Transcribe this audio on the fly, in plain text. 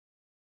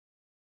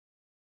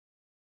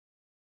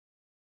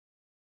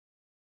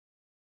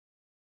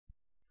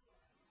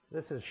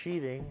This is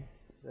sheathing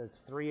that's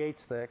 3/8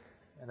 thick,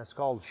 and it's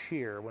called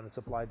shear when it's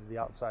applied to the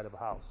outside of a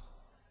house.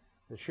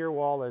 The shear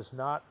wall is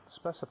not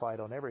specified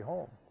on every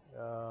home.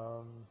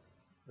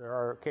 There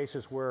are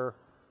cases where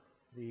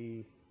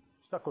the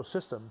stucco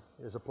system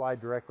is applied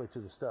directly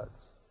to the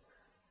studs.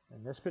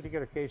 In this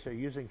particular case, they're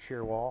using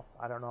shear wall.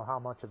 I don't know how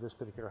much of this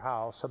particular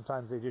house.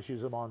 Sometimes they just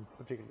use them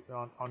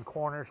on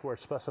corners where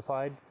it's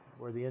specified,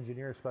 where the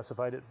engineer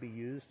specified it be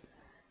used.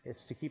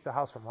 It's to keep the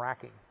house from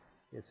racking.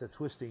 It's a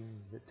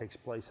twisting that takes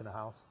place in a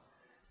house.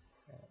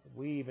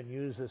 We even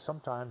use this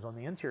sometimes on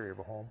the interior of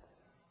a home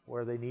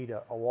where they need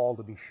a wall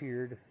to be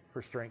sheared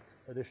for strength,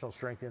 additional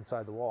strength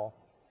inside the wall.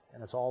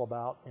 And it's all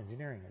about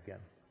engineering again.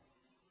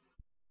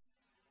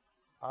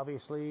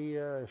 Obviously,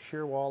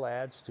 shear wall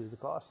adds to the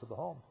cost of the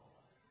home.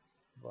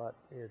 But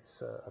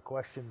it's a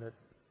question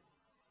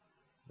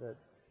that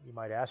you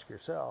might ask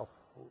yourself.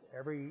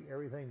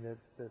 Everything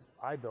that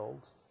I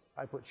build,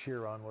 I put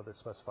shear on whether it's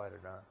specified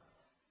or not.